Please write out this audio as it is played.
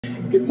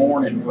Good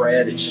morning,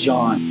 Brad. It's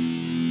John.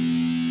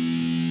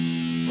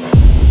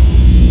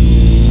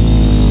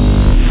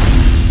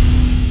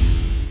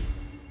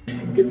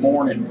 Good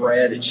morning,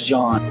 Brad. It's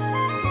John.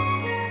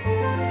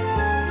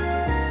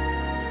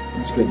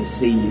 It's good to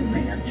see you,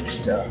 man.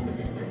 Just,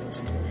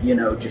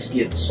 just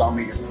getting some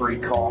of your free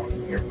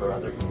coffee here,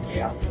 brother.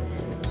 Yeah.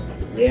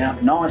 Yeah.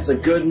 No, it's a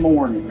good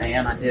morning,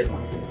 man. I did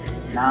my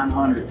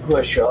 900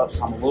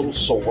 push-ups. I'm a little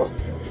sore.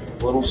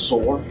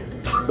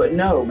 But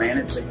no, man,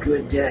 it's a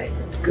good day.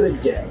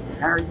 Good day.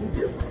 How are you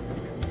doing?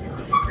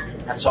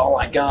 That's all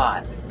I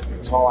got.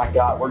 That's all I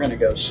got. We're going to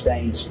go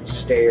stain some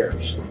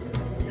stairs.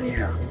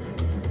 Yeah.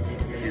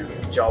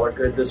 Y'all are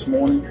good this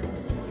morning?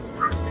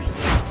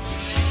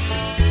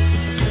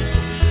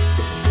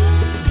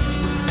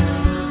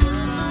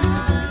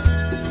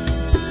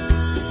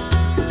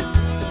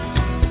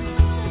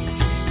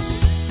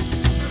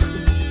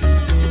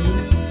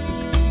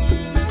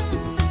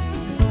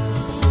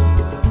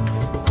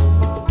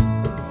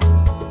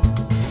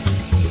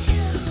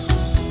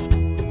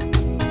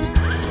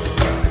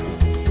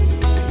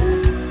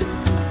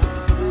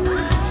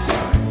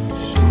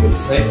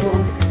 Say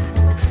something?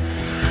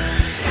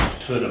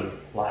 Put them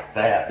like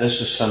that.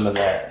 This is some of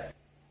that.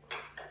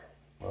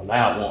 Well,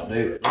 now it won't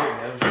do it.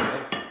 There it goes.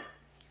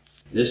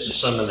 This is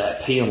some of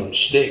that peel and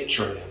stick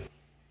trim.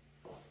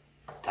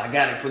 I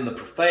got it from the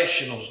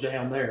professionals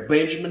down there.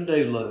 Benjamin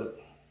Doolittle.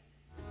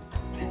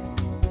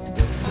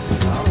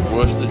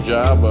 What's the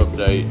job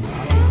update?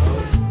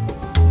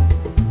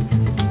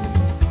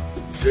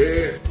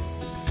 Yeah.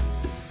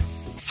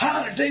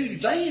 Howdy doody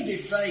dandy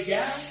today,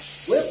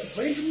 guys. Welcome to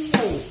Benjamin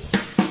Doolittle.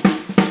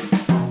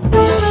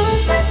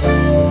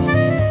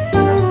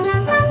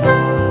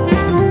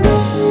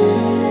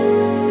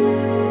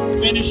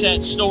 Finish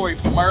that story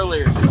from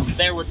earlier.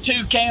 There were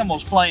two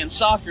camels playing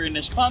soccer in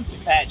this pumpkin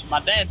patch. My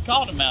dad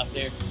caught them out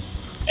there.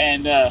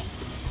 And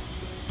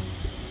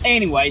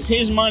anyways,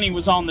 his money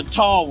was on the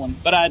tall one.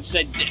 But I'd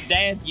said,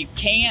 Dad, you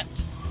can't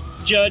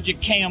judge a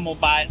camel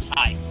by its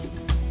height.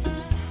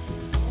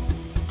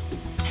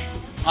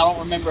 I don't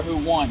remember who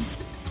won.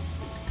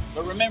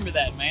 But remember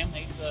that, man.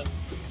 He's a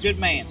good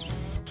man.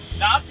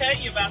 Now, I'll tell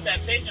you about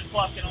that pigeon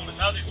plucking on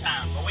another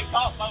time. But we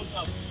caught both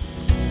of them.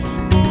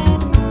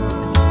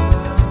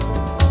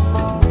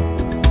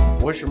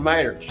 What's your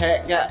matter?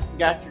 Cat got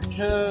your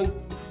tongue?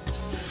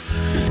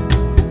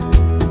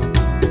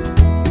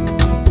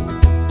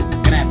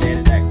 Gonna have to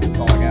edit that.